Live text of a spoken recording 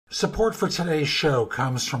Support for today's show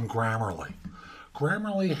comes from Grammarly.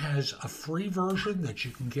 Grammarly has a free version that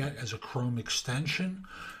you can get as a Chrome extension,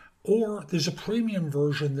 or there's a premium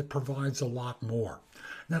version that provides a lot more.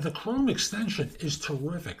 Now, the Chrome extension is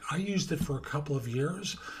terrific. I used it for a couple of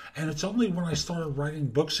years, and it's only when I started writing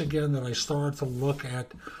books again that I started to look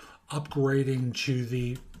at upgrading to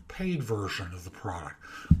the paid version of the product,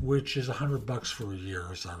 which is $100 for a year,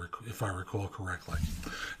 if I recall correctly.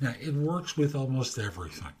 Now, it works with almost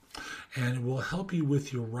everything, and it will help you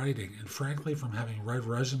with your writing. And frankly, from having read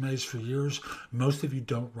resumes for years, most of you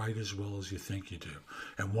don't write as well as you think you do.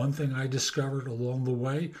 And one thing I discovered along the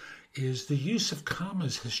way is the use of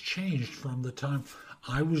commas has changed from the time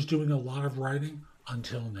I was doing a lot of writing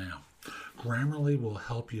until now. Grammarly will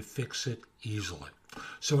help you fix it easily.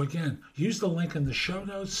 So again, use the link in the show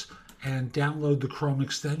notes and download the Chrome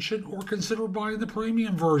extension, or consider buying the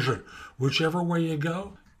premium version. Whichever way you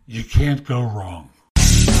go, you can't go wrong.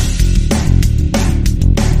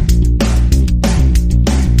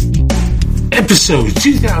 Episode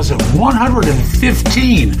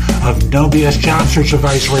 2115 of No BS Job Search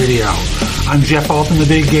Advice Radio. I'm Jeff Altman, the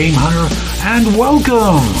Big Game Hunter, and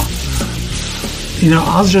welcome.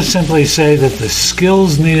 I'll just simply say that the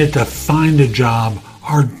skills needed to find a job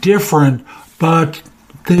are different, but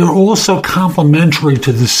they're also complementary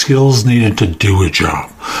to the skills needed to do a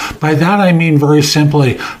job. By that I mean very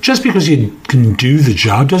simply, just because you can do the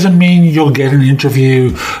job doesn't mean you'll get an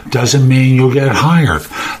interview, doesn't mean you'll get hired.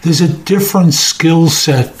 There's a different skill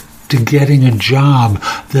set to getting a job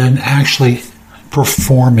than actually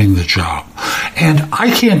performing the job. And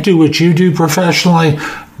I can't do what you do professionally,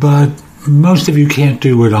 but most of you can't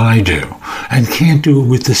do what I do, and can't do it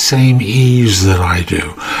with the same ease that I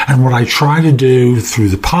do. And what I try to do through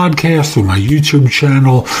the podcast, through my YouTube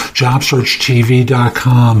channel,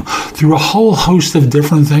 JobSearchTV.com, through a whole host of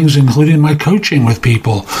different things, including my coaching with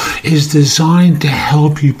people, is designed to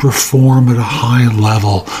help you perform at a high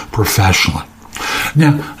level professionally.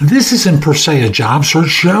 Now, this isn't per se a job search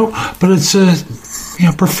show, but it's a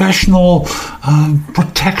professional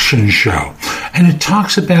protection show. And it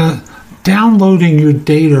talks about downloading your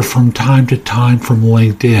data from time to time from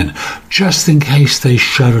LinkedIn, just in case they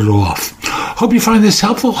shut it off. Hope you find this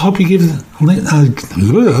helpful. Hope you give,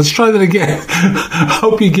 let's try that again.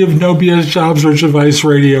 Hope you give No BS Job Search Advice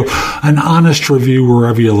Radio an honest review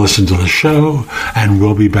wherever you listen to the show, and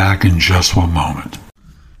we'll be back in just one moment.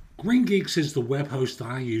 Green Geeks is the web host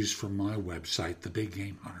I use for my website,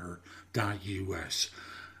 thebiggamehunter.us.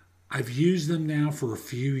 I've used them now for a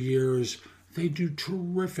few years. They do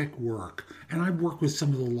terrific work, and I've worked with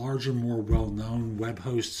some of the larger, more well-known web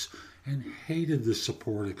hosts and hated the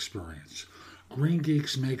support experience. Green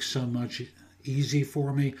Geeks makes so much easy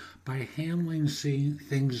for me by handling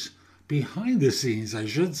things behind the scenes, I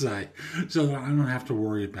should say, so that I don't have to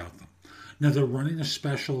worry about them. Now, they're running a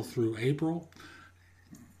special through April.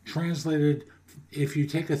 Translated, if you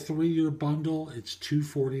take a 3-year bundle, it's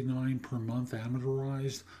 $249 per month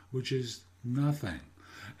amortized, which is nothing.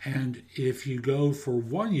 And if you go for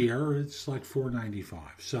 1 year, it's like $495.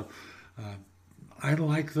 So I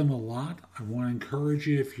like them a lot. I want to encourage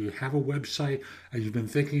you, if you have a website and you've been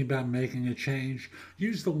thinking about making a change,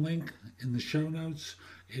 use the link in the show notes.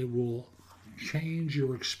 It will change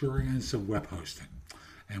your experience of web hosting.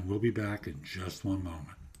 And we'll be back in just one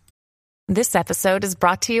moment. This episode is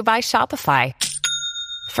brought to you by Shopify.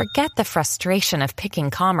 Forget the frustration of picking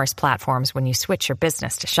commerce platforms when you switch your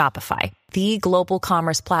business to Shopify, the global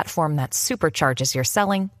commerce platform that supercharges your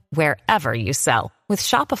selling wherever you sell. With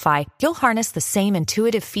Shopify, you'll harness the same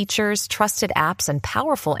intuitive features, trusted apps, and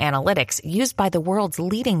powerful analytics used by the world's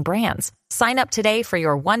leading brands. Sign up today for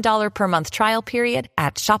your $1 per month trial period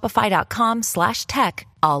at shopify.com/tech,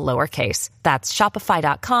 all lowercase. That's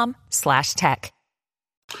shopify.com/tech.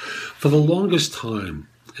 For the longest time,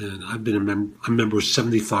 and I've been a member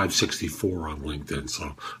 7564 on LinkedIn,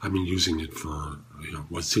 so I've been using it for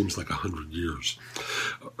what seems like 100 years.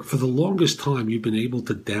 For the longest time, you've been able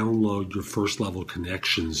to download your first level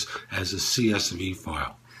connections as a CSV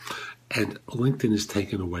file, and LinkedIn has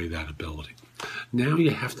taken away that ability. Now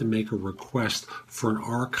you have to make a request for an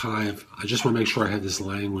archive. I just want to make sure I have this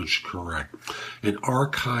language correct. An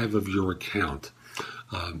archive of your account.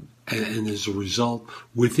 And as a result,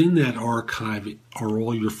 within that archive are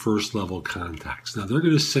all your first level contacts. Now, they're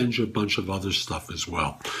going to send you a bunch of other stuff as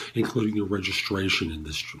well, including your registration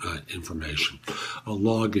information, a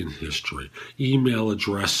login history, email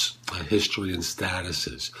address history and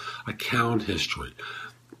statuses, account history,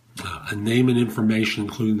 a name and information,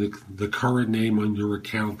 including the current name on your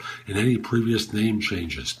account and any previous name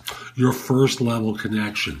changes, your first level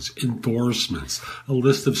connections, endorsements, a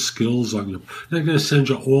list of skills on your. They're going to send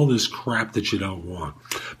you all this crap that you don't want.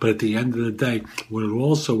 But at the end of the day, what it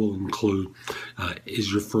also will include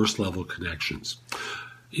is your first level connections.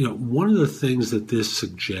 One of the things that this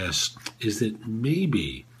suggests is that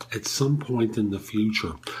maybe at some point in the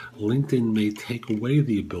future, LinkedIn may take away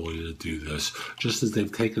the ability to do this, just as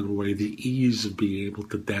they've taken away the ease of being able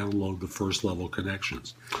to download the first level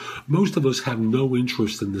connections. Most of us have no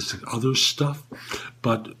interest in this other stuff,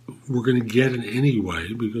 but we're going to get it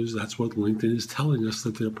anyway because that's what LinkedIn is telling us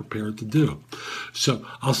that they're prepared to do. So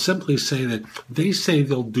I'll simply say that they say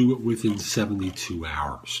they'll do it within 72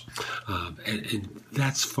 hours. And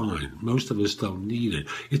that's fine. Most of us don't need it.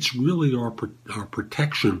 It's really our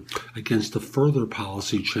protection against a further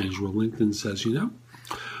policy change where LinkedIn says,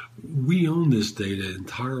 we own this data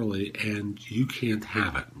entirely and you can't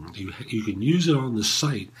have it. You can use it on the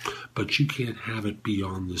site, but you can't have it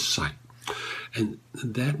beyond the site. And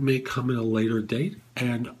that may come at a later date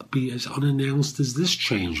and be as unannounced as this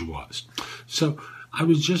change was. So I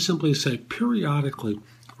would just simply say periodically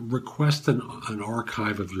request an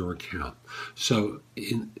archive of your account. So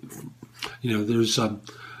there's a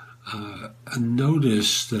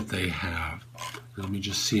notice that they have. Let me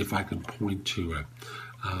just see if I can point to it.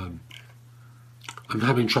 I'm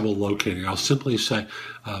having trouble locating. I'll simply say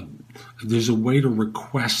there's a way to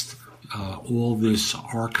request all this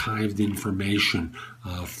archived information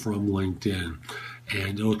from LinkedIn,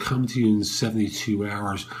 and it'll come to you in 72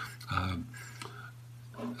 hours.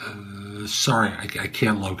 Sorry, I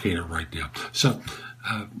can't locate it right now. So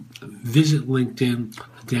visit LinkedIn,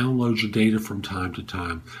 download your data from time to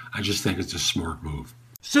time. I just think it's a smart move.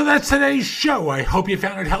 So that's today's show. I hope you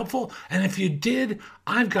found it helpful. And if you did,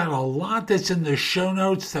 I've got a lot that's in the show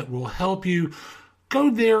notes that will help you.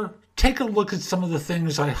 Go there, take a look at some of the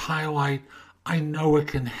things I highlight. I know it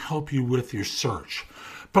can help you with your search.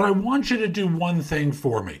 But I want you to do one thing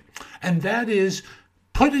for me, and that is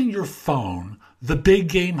put in your phone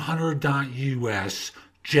thebiggamehunter.us,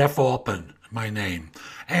 Jeff Altman, my name.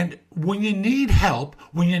 And when you need help,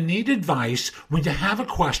 when you need advice, when you have a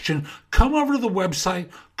question, come over to the website,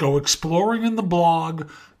 go exploring in the blog,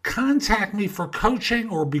 contact me for coaching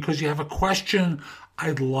or because you have a question.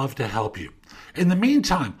 I'd love to help you. In the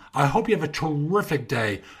meantime, I hope you have a terrific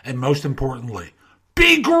day, and most importantly,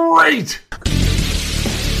 be great!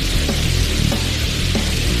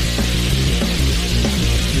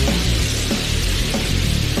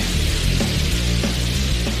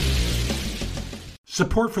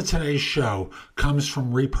 Support for today's show comes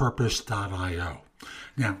from Repurpose.io.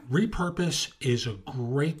 Now, Repurpose is a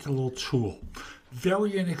great little tool,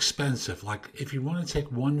 very inexpensive. Like if you want to take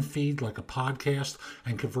one feed, like a podcast,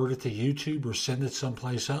 and convert it to YouTube or send it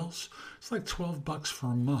someplace else, it's like $12 for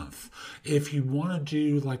a month. If you want to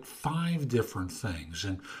do like 5 different things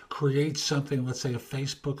and create something, let's say a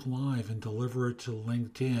Facebook Live, and deliver it to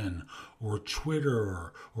LinkedIn or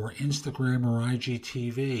Twitter or Instagram or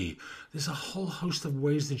IGTV, there's a whole host of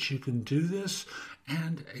ways that you can do this.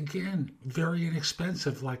 And again, very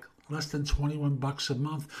inexpensive, like less than $21 a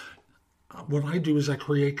month. What I do is I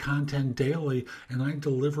create content daily and I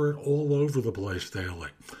deliver it all over the place daily.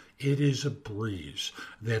 It is a breeze.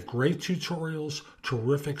 They have great tutorials,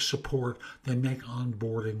 terrific support. They make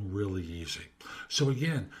onboarding really easy. So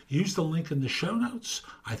again, use the link in the show notes.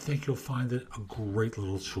 I think you'll find it a great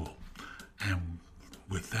little tool. And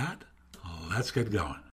with that, let's get going.